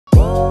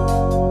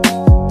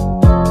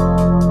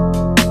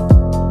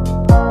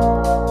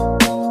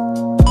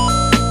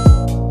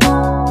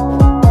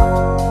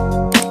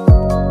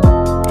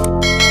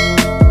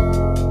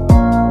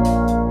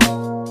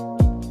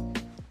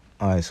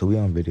so we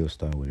on video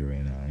start with it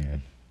right now,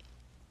 and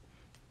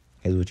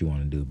here's what you want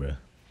to do, bro. You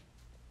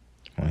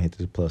want to hit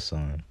this plus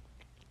sign,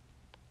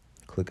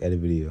 click edit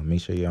video,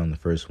 make sure you're on the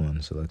first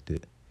one, select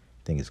it,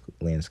 I think it's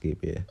landscape,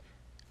 yeah.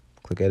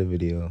 Click edit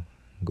video,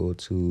 go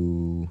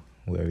to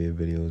wherever your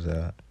video is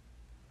at,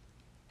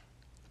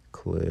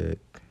 click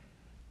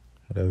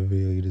whatever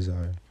video you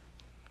desire,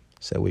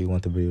 set where you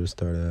want the video to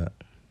start at,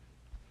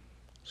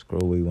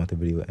 scroll where you want the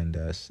video to end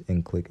at,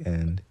 and click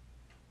end.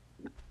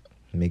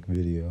 Make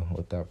video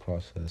with that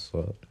process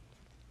up.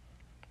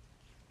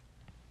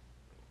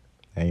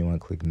 And you want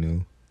to click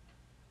new,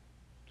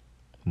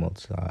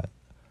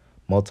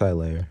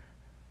 multi-layer,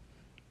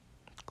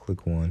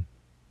 click one,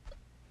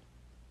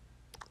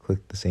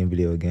 click the same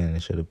video again,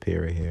 it should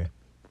appear right here.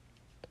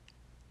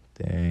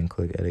 Then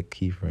click edit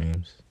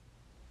keyframes,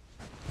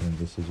 and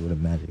this is where the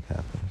magic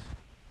happens.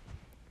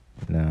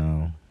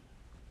 Now,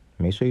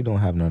 make sure you don't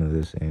have none of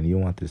this, and you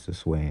don't want this to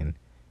sway in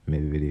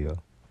mid-video.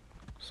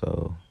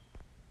 So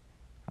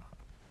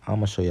I'm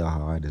gonna show y'all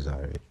how I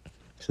desire it.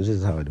 So this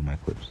is how I do my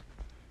clips.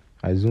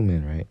 I zoom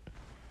in, right?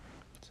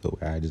 So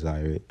where I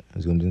desire it,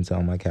 I zoomed into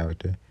on my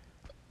character.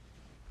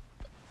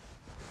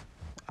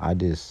 I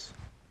just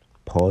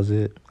pause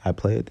it. I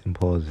play it, then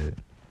pause it.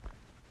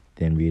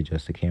 Then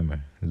readjust the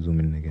camera. Zoom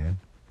in again.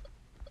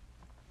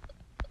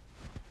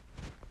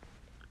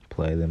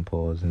 Play, then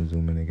pause, and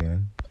zoom in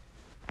again.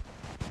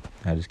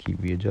 I just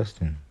keep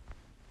readjusting.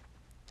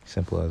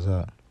 Simple as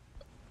that.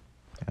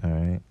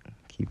 Alright,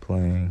 keep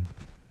playing.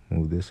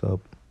 Move this up.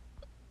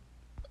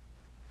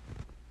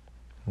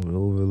 Move it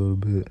over a little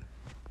bit.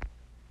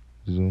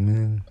 Zoom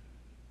in.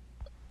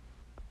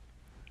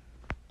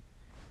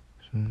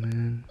 Zoom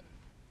in.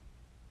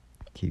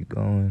 Keep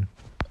going.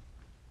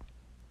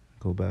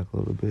 Go back a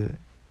little bit.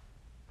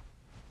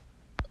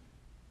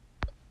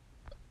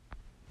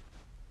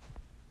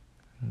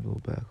 Go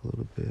back a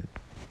little bit.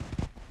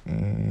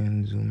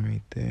 And zoom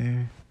right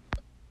there.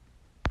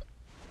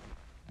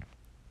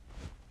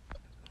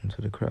 Zoom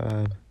to the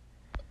crowd.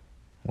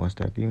 Watch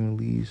that green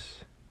release.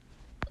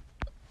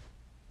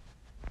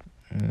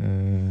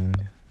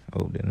 And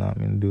oh, did not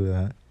mean to do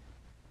that.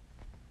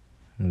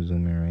 I'm gonna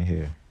zoom in right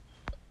here.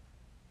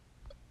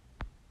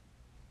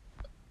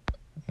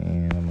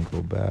 And I'm gonna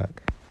go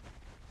back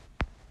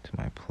to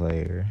my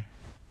player.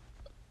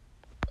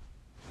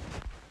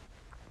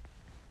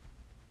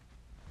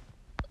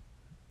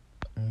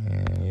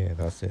 And yeah,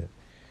 that's it.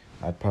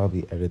 I'll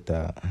probably edit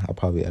that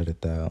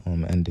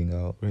ending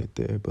out right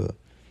there, but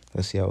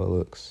let's see how it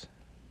looks.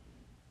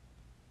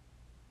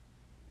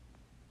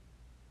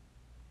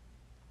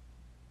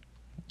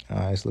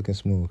 Alright, it's looking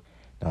smooth.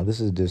 Now this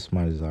is just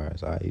my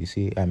desires. Alright, you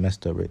see I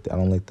messed up right there. I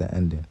don't like that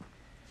ending.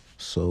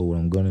 So what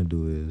I'm gonna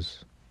do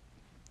is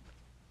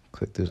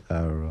click this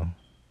arrow,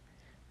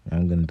 and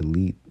I'm gonna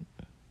delete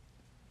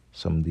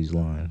some of these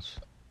lines.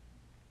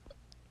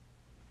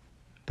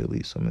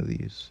 Delete some of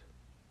these,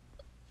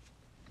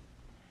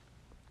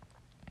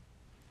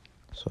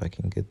 so I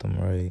can get them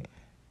right.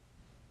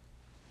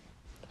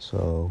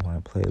 So when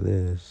I play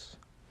this,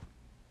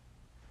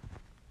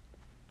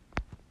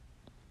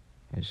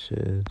 it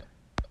should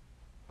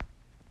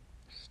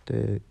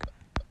stick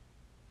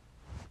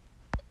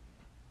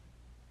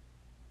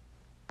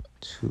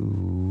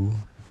to,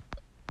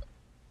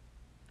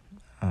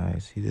 I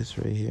see this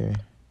right here,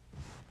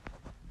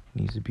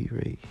 needs to be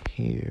right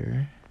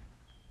here.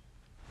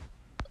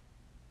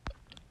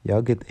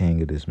 Y'all get the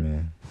hang of this,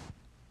 man.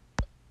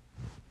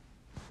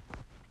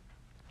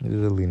 There's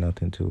really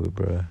nothing to it,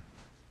 bruh.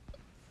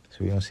 So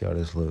we're gonna see how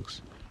this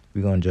looks.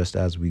 We're gonna adjust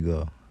as we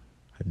go.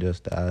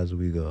 Adjust as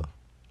we go.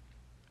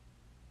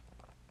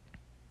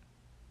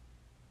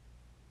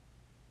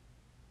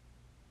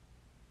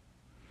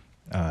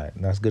 Alright,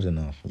 that's good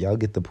enough. Y'all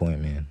get the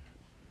point, man.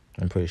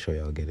 I'm pretty sure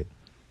y'all get it.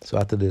 So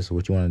after this,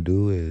 what you want to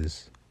do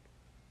is,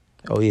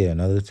 oh yeah,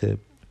 another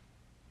tip.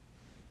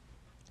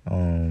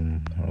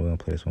 I'm gonna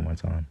play this one more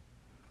time.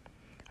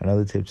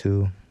 Another tip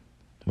too,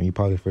 when you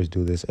probably first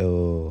do this,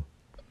 it'll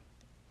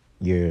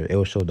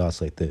show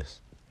dots like this.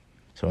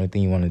 So the only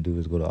thing you want to do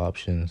is go to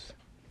options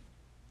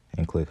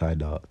and click hide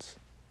dots.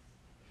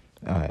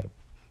 Alright,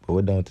 but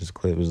we're done with this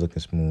clip. It's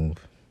looking smooth.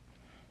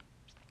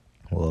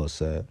 We're all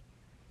set.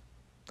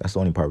 That's the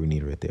only part we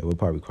need right there. We'll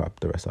probably crop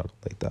the rest out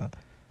like that.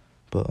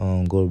 But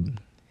go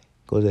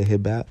to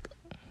hit back.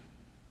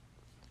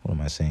 What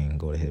am I saying?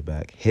 Go to hit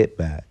back. Hit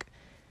back.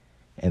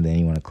 And then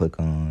you want to click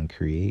on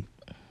create.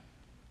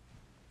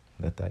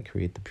 Let that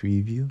create the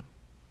preview.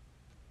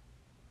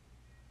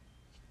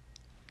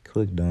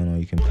 Click done, or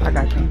you can play the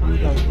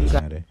preview. Doesn't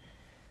matter.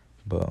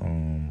 But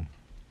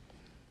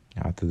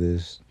after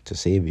this, to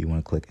save it, you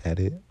want to click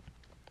edit,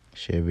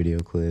 share video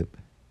clip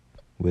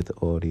with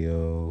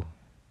audio.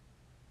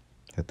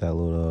 Let that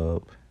load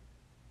up,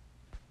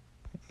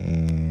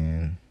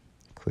 and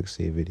click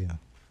save video.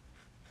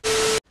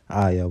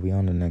 Alright, y'all, we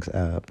on the next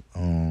app.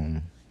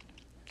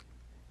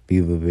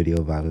 Viva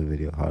video,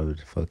 however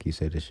the fuck you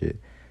say this shit.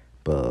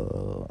 But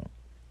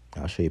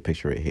I'll show you a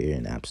picture right here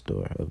in the App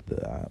Store of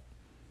the app.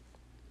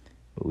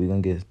 But we're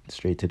gonna get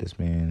straight to this,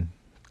 man.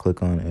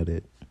 Click on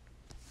edit.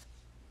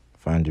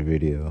 Find your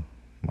video.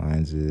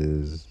 Mine's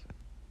is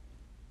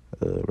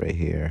right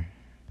here.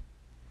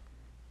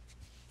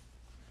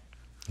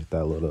 Get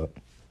that load up.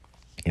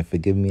 And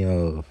forgive me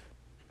of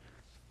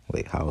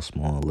like how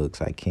small it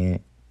looks. I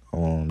can't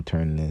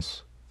turn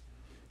this.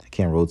 I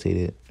can't rotate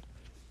it.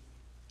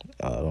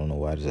 I don't know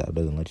why this app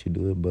doesn't let you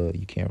do it, but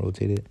you can't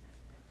rotate it.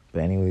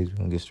 But anyways, we're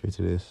gonna get straight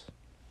to this.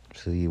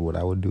 See, what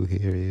I would do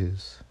here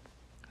is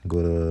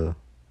go to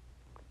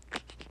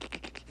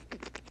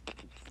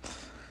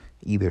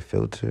either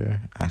filter.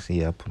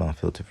 Actually, yeah, put on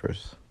filter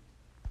first.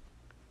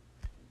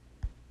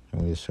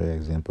 Let me just show you an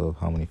example of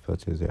how many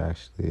filters there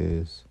actually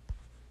is.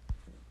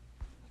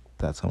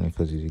 That's how many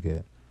filters you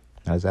get.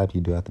 Now, this app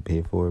you do have to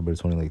pay for it, but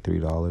it's only like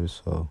 $3,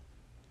 so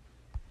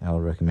I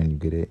would recommend you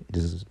get it.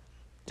 Just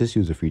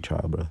use a free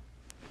trial, bro.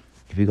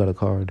 If you got a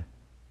card,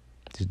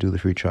 just do the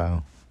free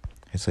trial.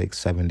 It's like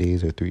 7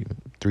 days or 3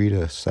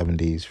 to 7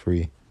 days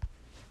free.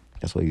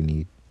 That's all you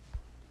need.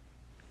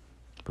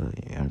 But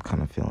yeah, I'm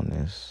kind of feeling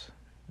this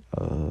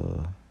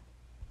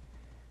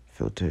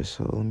filter,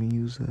 so let me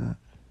use that.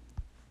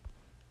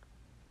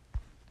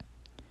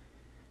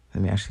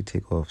 Let me actually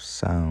take off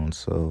sound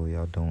so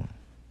y'all don't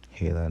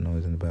hear that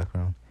noise in the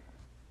background.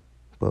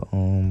 But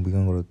we're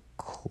gonna go to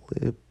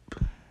clip.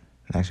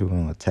 Actually, we're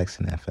going to text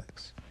and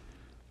FX.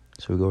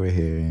 So we go right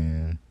here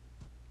and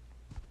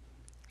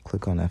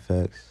click on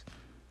FX.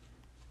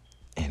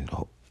 And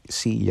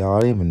see, y'all, I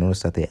didn't even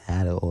notice that they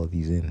added all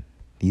these in.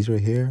 These right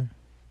here,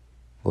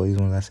 all these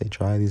ones I say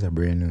try, these are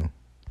brand new.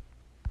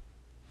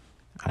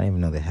 I didn't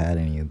even know they had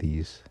any of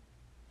these.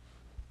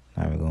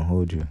 Not even gonna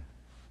hold you.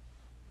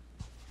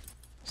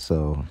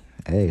 So,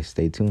 hey,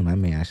 stay tuned. I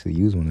may actually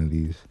use one of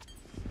these.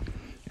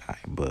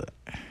 Alright, but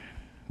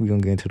we're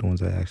gonna get into the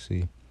ones I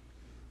actually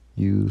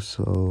use.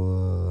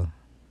 So,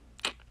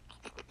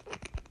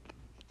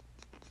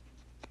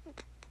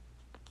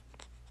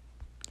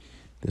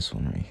 this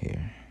one right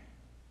here.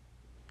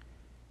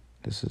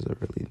 This is a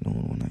really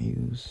known one I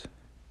use.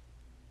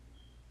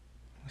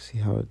 Let's see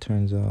how it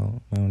turns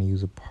out. I want to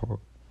use a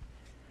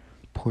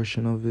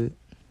portion of it.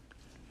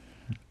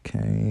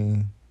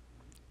 Okay.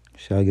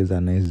 See how it gives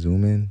that nice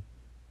zoom in?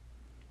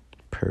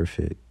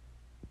 Perfect.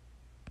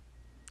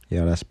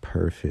 Yeah, that's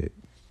perfect.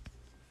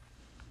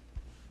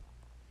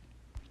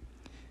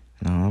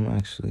 Now I'm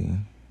actually,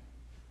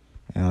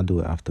 and I'll do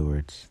it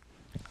afterwards.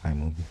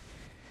 iMovie.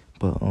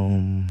 But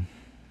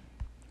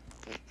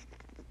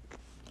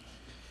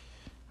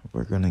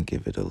we're gonna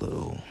give it a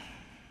little.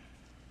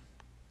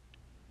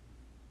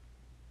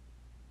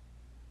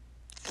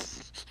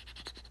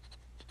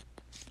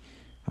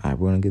 Alright,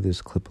 we're gonna give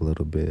this clip a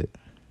little bit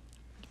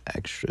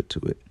extra to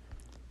it.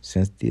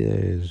 Since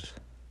there's,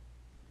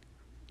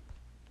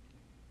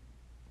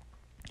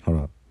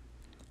 hold up,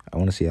 I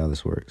want to see how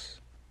this works.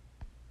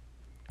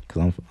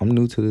 Cause I'm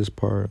new to this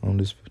part on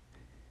this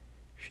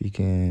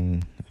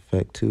freaking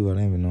effect too. I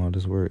don't even know how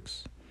this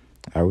works.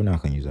 Alright, we're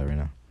not gonna use that right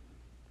now.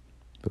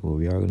 But what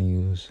we are gonna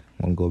use,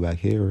 I'm gonna go back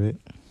here, right?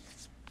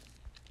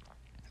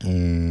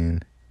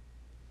 And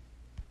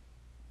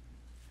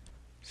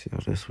see how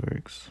this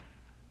works.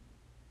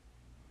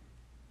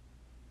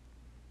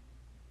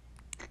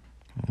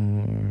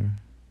 Or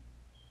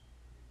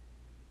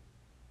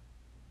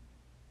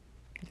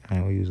I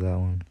will use that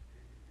one.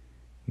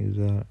 Use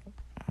that.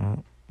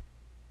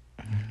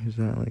 Use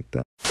that like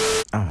that.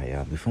 Ah,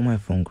 yeah. Before my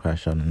phone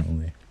crashed out of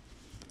nowhere,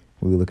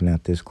 we were looking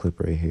at this clip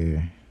right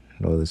here.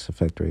 Or this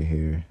effect right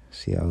here.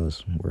 See how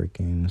it's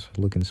working. It's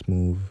looking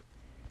smooth.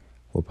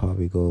 We'll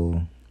probably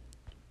go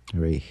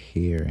right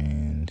here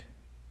and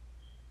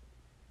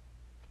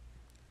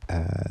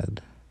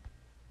add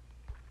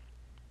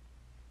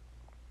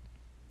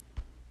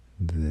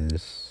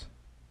this.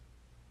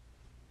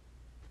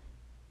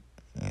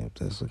 Yep,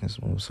 that's looking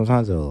smooth.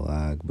 Sometimes it'll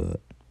lag, but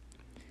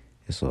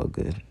it's all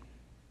good.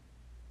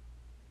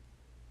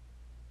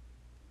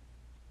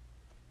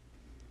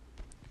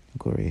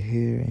 Go right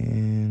here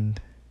and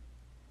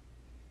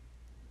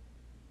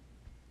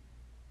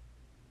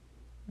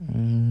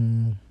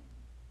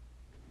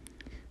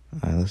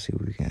alright, let's see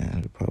what we can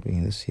add.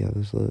 Let's see how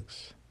this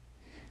looks.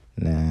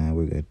 Nah,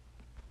 we're good.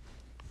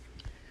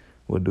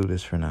 We'll do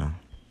this for now.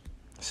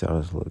 See how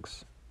this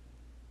looks.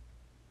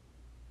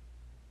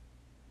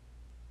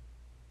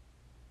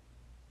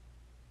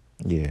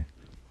 Yeah,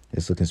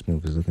 it's looking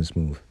smooth. It's looking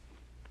smooth.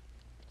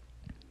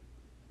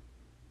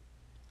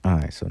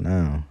 Alright, so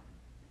now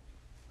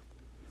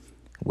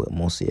what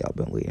most of y'all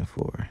been waiting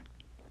for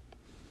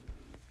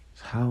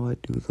is how I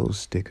do those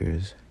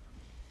stickers.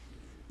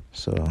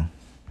 So,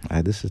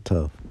 this is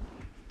tough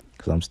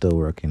because I'm still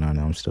working on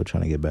it. I'm still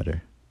trying to get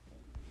better.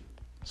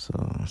 So,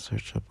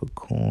 search up a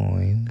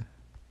coin.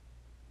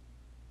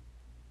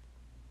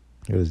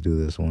 Let's do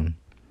this one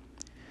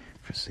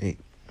for sake.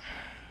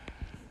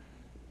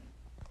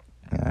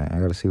 I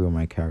gotta see where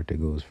my character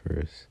goes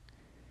first.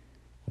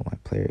 Where my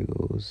player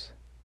goes.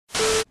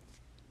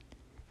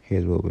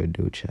 Here's what we'll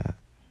do, chat.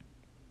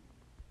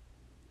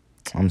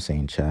 I'm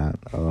saying chat.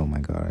 Oh my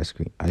god,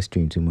 I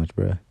stream too much,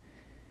 bruh.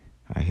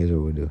 Alright, here's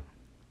what we'll do.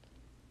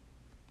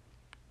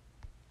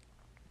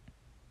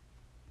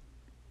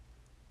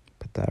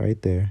 Put that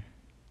right there.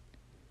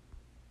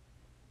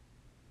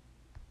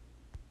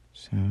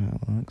 See how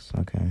that looks?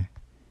 Okay.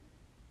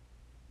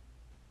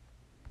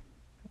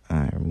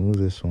 Alright, remove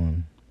this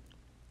one.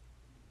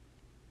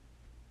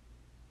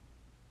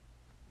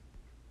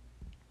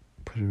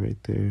 Put it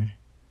right there.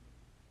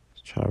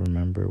 Let's try to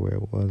remember where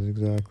it was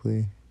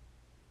exactly.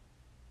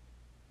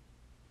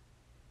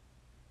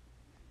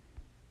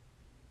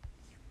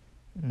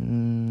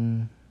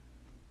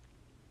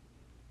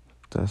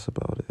 That's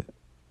about it.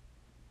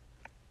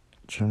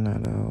 Trim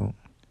that out.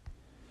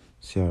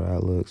 See how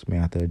that looks. May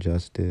have to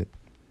adjust it.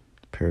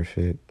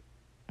 Perfect.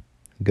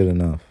 Good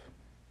enough.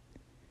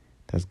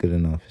 That's good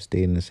enough. It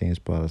stayed in the same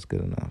spot. That's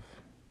good enough.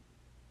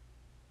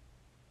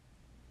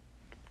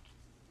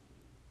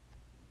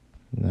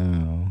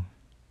 Now,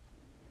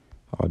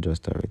 I'll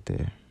adjust that right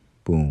there.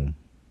 Boom.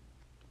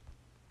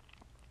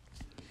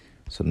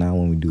 So now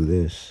when we do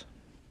this,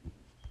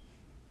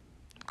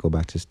 go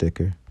back to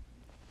sticker.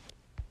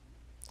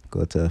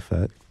 Go to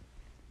effect.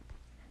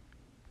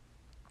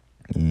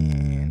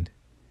 And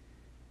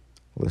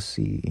let's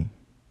see.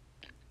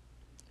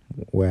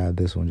 We'll add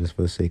this one just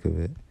for the sake of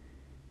it.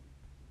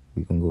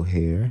 We can go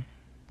here.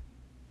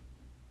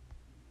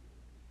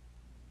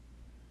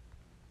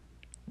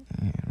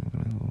 And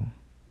we're gonna go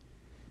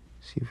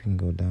see if we can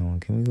go down one.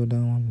 Can we go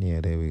down one? Yeah,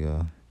 there we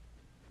go.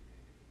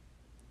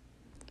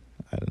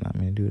 I did not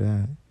mean to do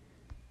that.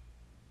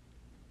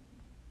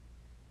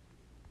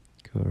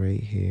 Go right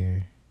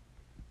here.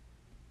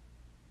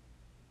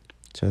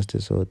 Adjust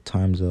it so it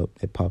times up.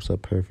 It pops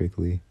up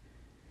perfectly.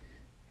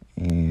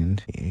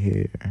 And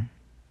here.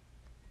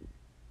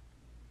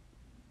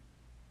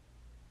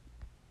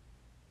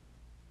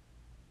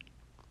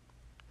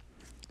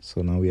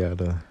 So now we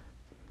add a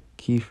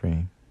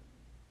keyframe.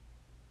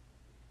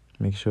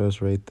 Make sure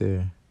it's right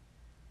there.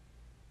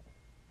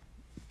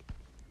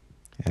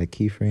 Add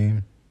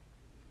keyframe.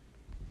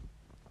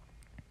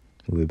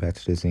 Move it back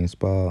to the same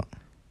spot.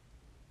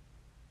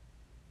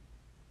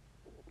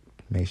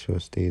 Make sure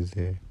it stays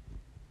there.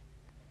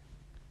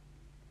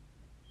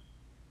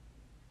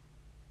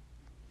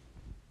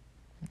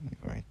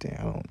 Right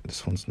there.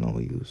 This one's no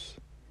use.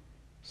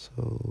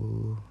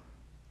 So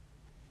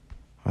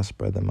I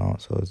spread them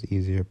out so it's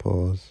easier.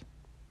 Pause.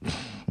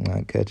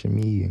 Not catching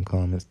me in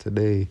comments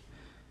today.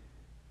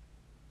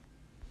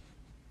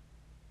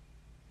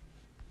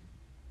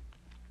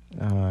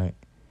 Alright.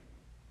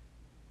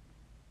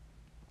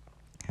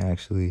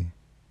 Actually,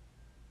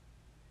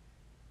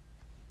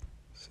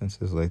 since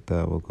it's like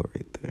that, we'll go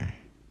right there.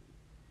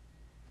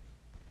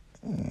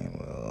 And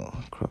we'll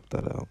crop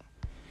that out.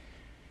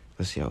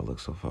 Let's see how it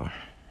looks so far.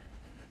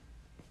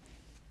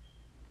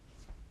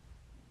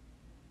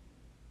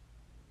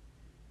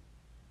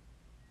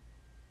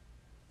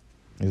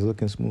 It's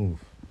looking smooth.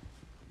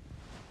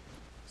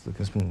 It's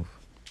looking smooth.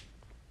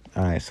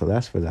 Alright, so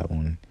that's for that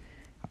one.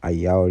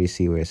 Y'all already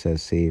see where it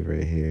says save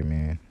right here,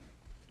 man.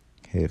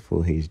 Hit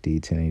full HD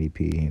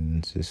 1080p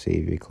and just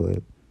save your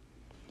clip.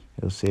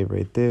 It'll save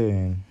right there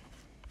and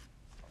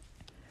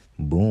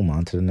boom,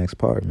 on to the next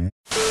part, man.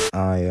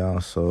 Alright,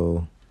 y'all,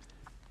 so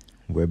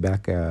we're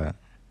back at,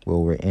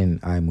 well, we're in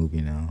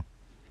iMovie now.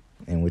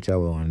 And what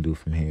y'all want to do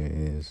from here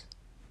is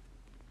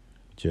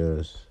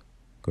just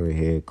go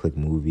ahead, click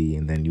movie,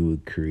 and then you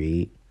would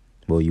create,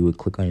 well, you would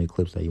click on your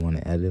clips that you want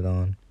to edit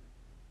on.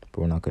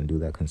 But we're not going to do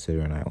that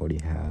considering I already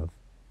have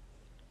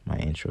my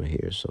intro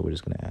here. So we're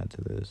just going to add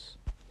to this.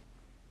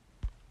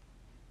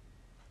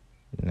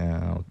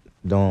 Now,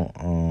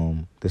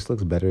 this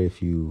looks better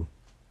if you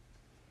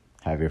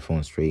have your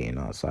phone straight and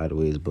not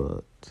sideways,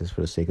 but just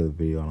for the sake of the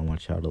video, I don't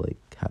want y'all to like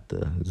have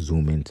to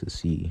zoom in to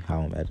see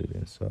how I'm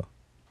editing. So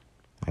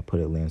I put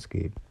it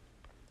landscape.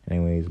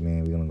 Anyways,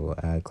 man, we're going to go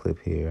add clip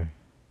here.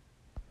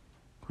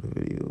 Go to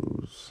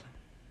videos.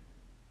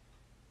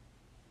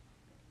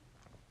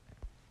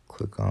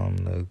 Click on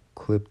the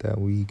clip that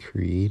we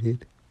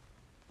created.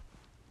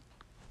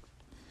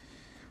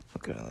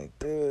 Look at it like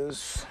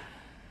this.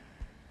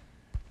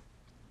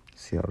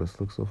 See how this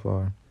looks so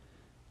far.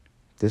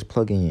 Just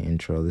plug in your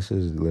intro. This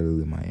is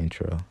literally my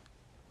intro.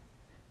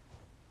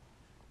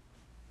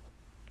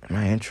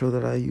 My intro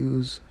that I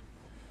use.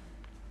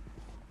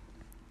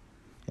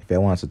 If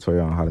y'all want a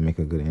tutorial on how to make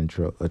a good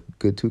intro, a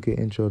good 2K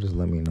intro, just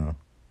let me know.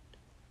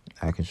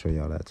 I can show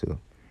y'all that too.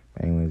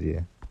 But anyways,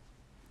 yeah.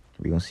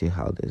 We're going to see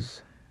how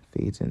this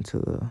fades into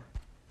the...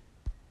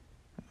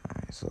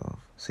 Alright, so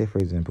say for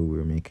example, we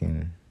were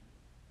making...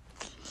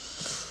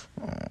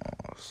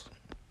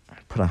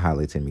 put on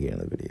highlights in the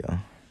beginning of the video.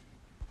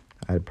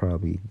 I'd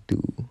probably do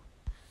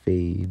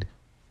fade.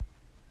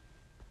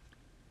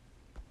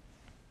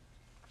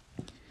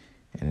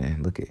 And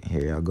then look at,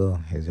 here y'all go.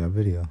 Here's your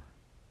video.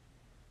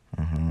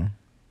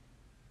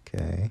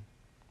 Okay.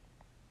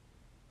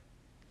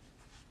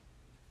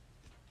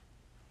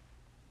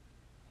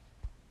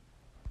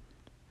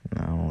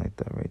 Now I don't like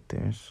that right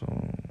there, so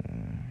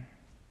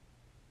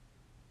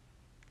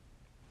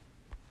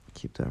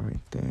keep that right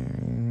there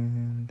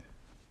and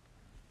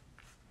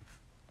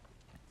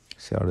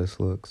see how this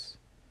looks.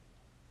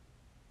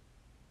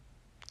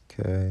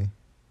 Okay.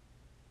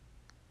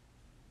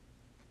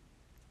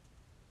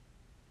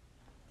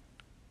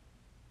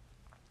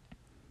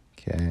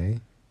 Okay.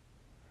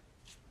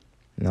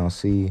 Now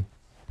see,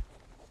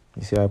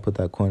 you see how I put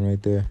that coin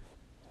right there?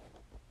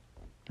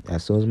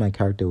 As soon as my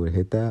character would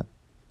hit that,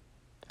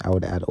 I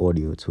would add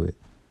audio to it.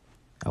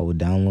 I would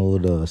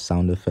download a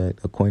sound effect,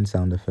 a coin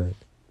sound effect.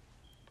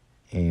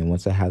 And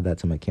once I have that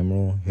to my camera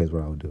roll, here's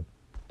what I would do.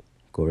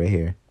 Go right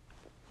here.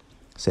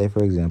 Say,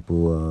 for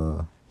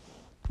example,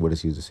 we'll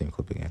just use the same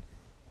clip again.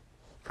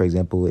 For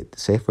example,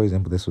 say, for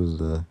example, this was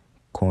the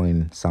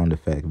coin sound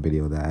effect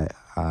video that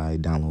I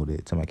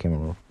downloaded to my camera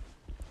roll.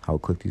 I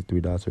would click these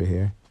three dots right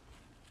here,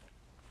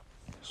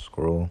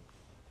 scroll,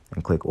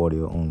 and click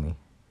audio only.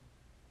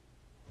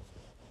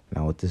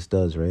 Now what this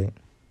does, right?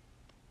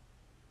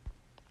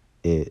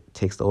 It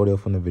takes the audio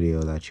from the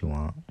video that you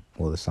want,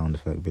 or the sound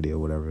effect video,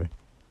 whatever,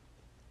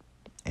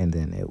 and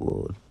then it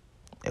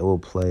will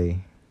play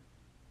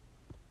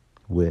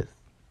with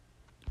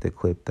the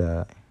clip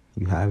that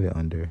you have it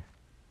under.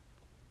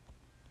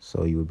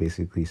 So you would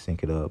basically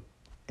sync it up,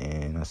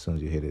 and as soon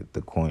as you hit it,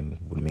 the coin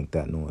would make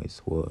that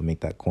noise, or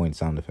make that coin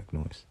sound effect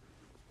noise.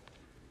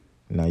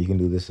 Now you can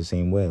do this the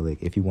same way.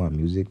 Like if you want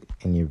music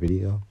in your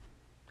video,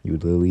 you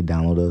would literally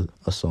download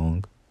a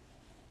song,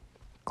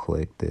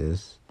 click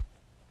this,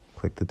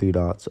 click the three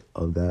dots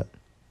of that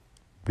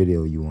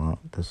video you want,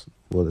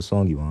 the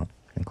song you want,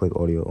 and click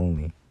audio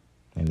only,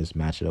 and just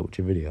match it up with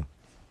your video.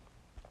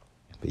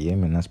 But yeah,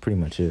 man, that's pretty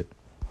much it.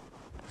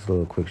 Just a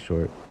little quick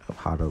short of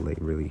how to like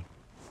really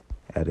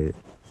edit.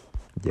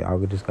 Yeah, I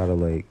would just gotta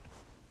like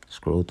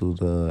scroll through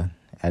the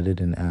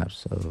editing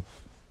apps of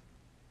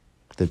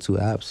the two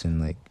apps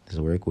and like just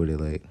work with it.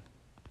 Like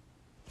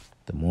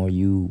the more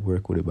you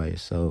work with it by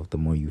yourself, the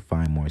more you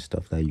find more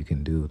stuff that you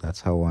can do.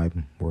 That's how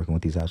I'm working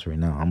with these apps right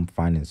now. I'm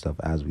finding stuff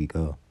as we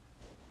go.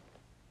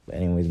 But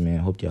anyways, man,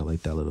 hope y'all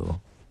like that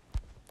little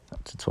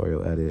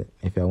tutorial edit.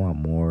 If y'all want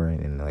more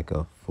and like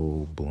a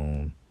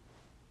full-blown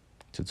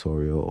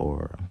tutorial,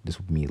 or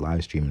just me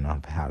live streaming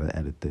on how to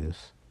edit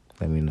this,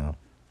 let me know.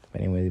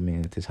 But anyways,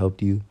 man, if this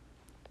helped you,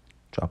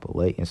 drop a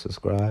like and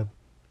subscribe,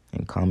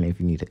 and comment if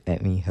you need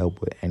any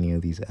help with any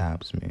of these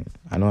apps, man.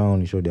 I know I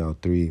only showed y'all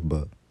 3,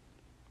 but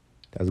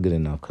that's good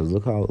enough, because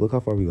look how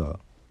far we got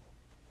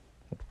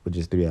with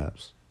just 3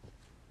 apps.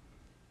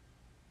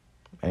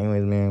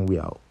 Anyways, man, we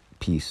out.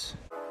 Peace.